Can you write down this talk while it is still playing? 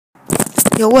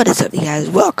Yo, what is up, you guys?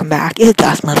 Welcome back. It's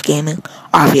Awesome Love Gaming,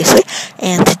 obviously.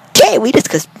 And today we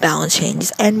discuss balance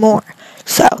changes and more.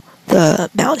 So, the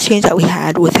balance change that we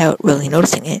had without really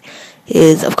noticing it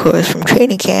is, of course, from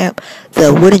training camp,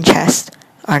 the wooden chests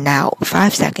are now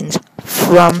 5 seconds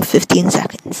from 15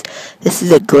 seconds. This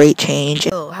is a great change.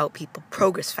 It will help people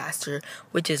progress faster,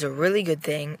 which is a really good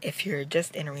thing if you're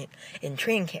just in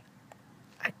training camp.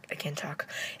 I can't talk.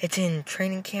 It's in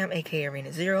training camp, aka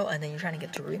Arena 0, and then you're trying to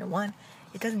get to Arena 1.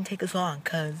 It doesn't take as long,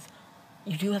 because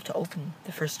you do have to open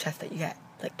the first chest that you get,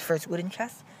 like the first wooden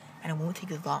chest, and it won't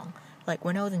take as long. Like,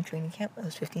 when I was in training camp, it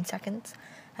was 15 seconds,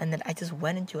 and then I just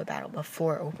went into a battle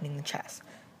before opening the chest.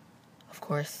 Of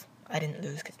course, I didn't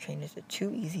lose, because trainers are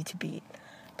too easy to beat,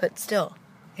 but still,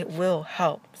 it will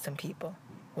help some people.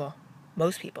 Well,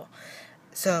 most people.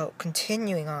 So,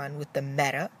 continuing on with the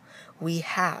meta, we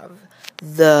have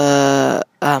the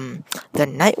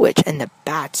Night Witch and the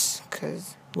bats,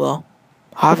 because, well,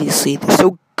 obviously they're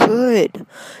so good.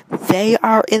 They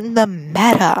are in the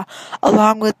meta,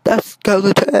 along with the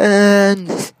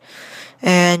skeletons.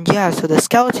 And yeah, so the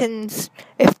skeletons,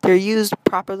 if they're used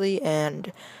properly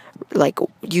and, like,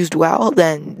 used well,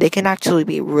 then they can actually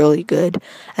be really good,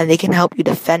 and they can help you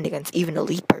defend against even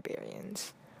elite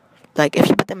barbarians. Like, if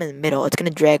you put them in the middle, it's going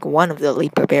to drag one of the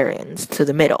elite barbarians to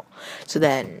the middle. So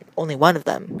then, only one of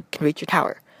them can reach your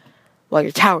tower. While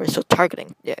your tower is still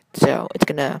targeting it. So, it's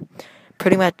going to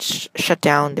pretty much shut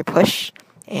down their push.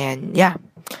 And, yeah.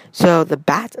 So, the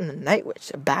Bat and the Night Witch.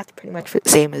 The Bat's pretty much the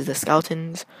same as the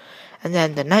Skeletons. And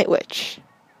then the Night Witch.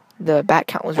 The Bat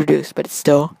count was reduced, but it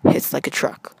still hits like a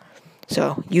truck.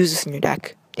 So, use this in your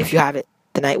deck if you have it.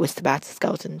 The Night Witch, the Bats, the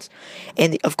Skeletons,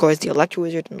 and of course the Electro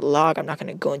Wizard and the Log. I'm not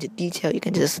going to go into detail. You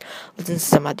can just listen to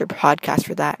some other podcasts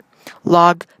for that.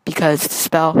 Log, because it's a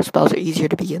spell. Spells are easier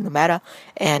to be in the meta,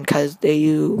 and because they're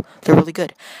really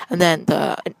good. And then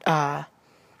the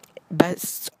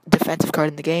best defensive card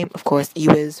in the game, of course,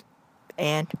 Ewiz,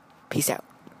 and peace out.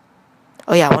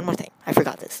 Oh yeah, one more thing. I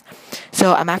forgot this.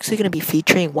 So I'm actually going to be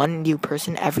featuring one new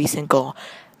person every single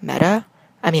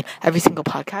every single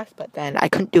podcast, but then I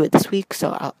couldn't do it this week,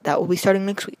 so that will be starting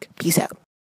next week. Peace out.